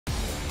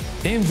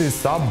In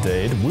this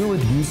update, we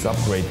reduce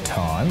upgrade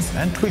times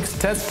and tweak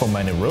stats for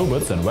many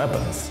robots and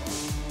weapons.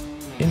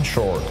 In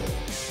short,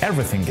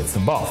 everything gets a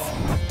buff,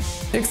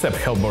 except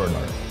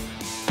Hellburner.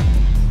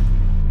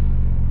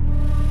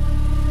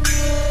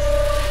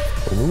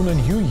 Lunar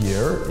New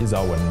Year is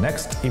our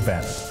next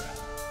event.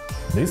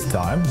 This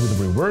time with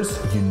rewards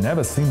you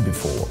never seen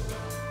before.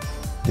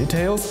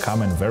 Details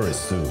coming very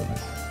soon.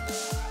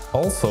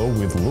 Also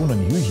with Lunar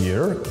New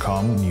Year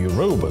come new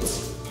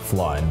robots,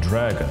 flying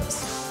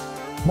dragons.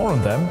 More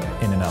on them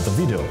in another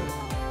video.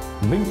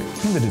 Link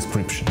in the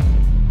description.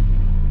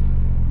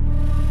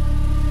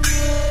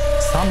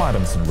 Some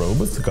items and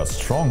robots got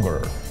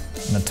stronger.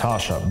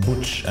 Natasha,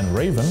 Butch and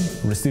Raven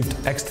received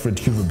extra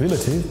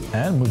durability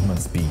and movement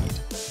speed.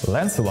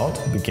 Lancelot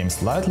became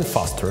slightly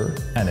faster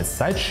and its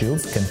side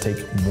shields can take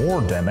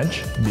more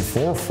damage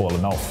before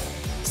falling off.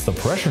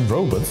 Suppression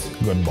robots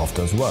got buffed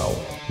as well.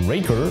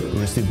 Raker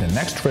received an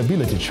extra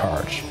ability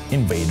charge.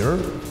 Invader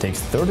takes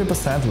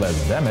 30%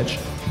 less damage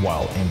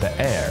while in the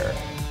air.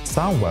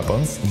 Some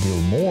weapons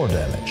deal more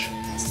damage.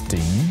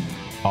 Steam,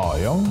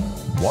 Ion,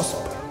 Wasp,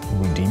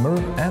 Redeemer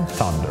and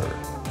Thunder.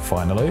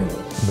 Finally,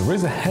 there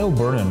is a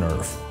Hellburner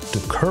nerf to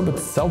curb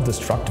its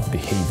self-destructive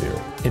behavior.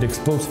 It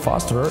explodes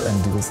faster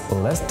and deals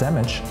less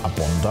damage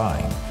upon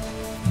dying.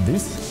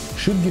 This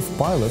should give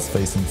pilots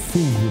facing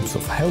full groups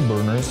of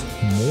Hellburners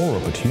more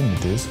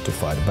opportunities to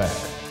fight back.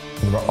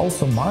 There are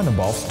also minor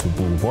buffs to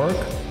Bulwark,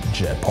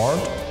 Jeopard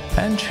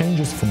and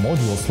changes for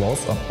module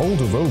slots on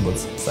older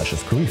robots such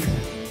as Griffin.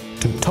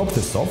 To top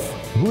this off,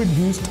 we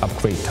reduced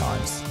upgrade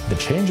times. The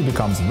change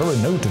becomes very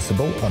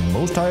noticeable on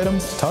most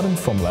items starting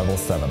from level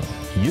 7.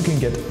 You can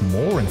get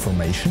more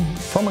information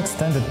from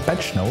extended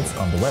patch notes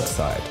on the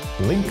website.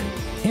 Link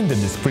in the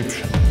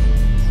description.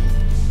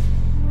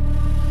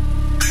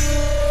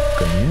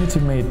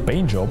 Community-made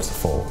paint jobs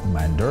for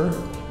Mander,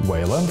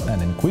 Wayland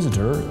and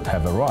Inquisitor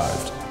have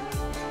arrived.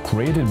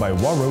 Created by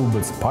War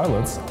Robots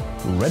pilots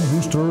Red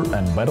Rooster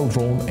and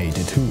Battledrone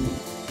 82.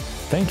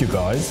 Thank you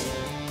guys!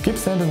 Keep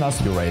sending us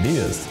your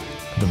ideas.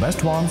 The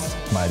best ones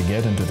might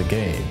get into the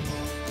game.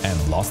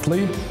 And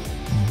lastly,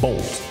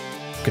 Bolt.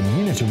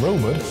 Community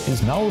Robot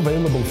is now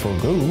available for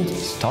gold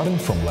starting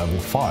from level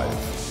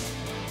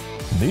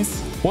 5.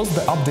 This was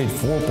the Update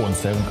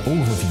 4.7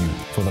 overview.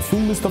 For the full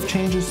list of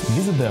changes,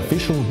 visit the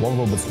official War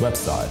Robots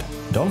website.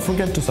 Don't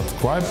forget to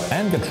subscribe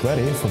and get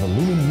ready for the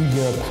Lunar New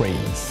Year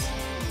craze.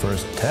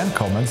 First 10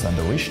 comments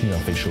under each new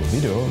official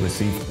video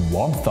receive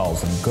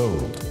 1000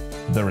 gold.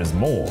 There is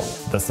more.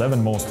 The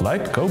 7 most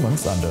liked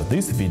comments under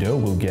this video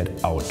will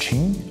get our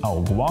Qing,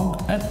 our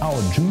Guang and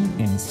our Jun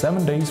in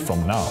 7 days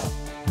from now.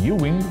 You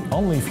win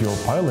only if your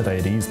pilot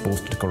ID is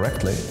posted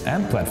correctly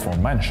and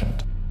platform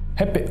mentioned.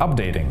 Happy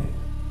updating!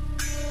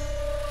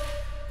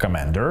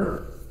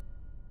 Commander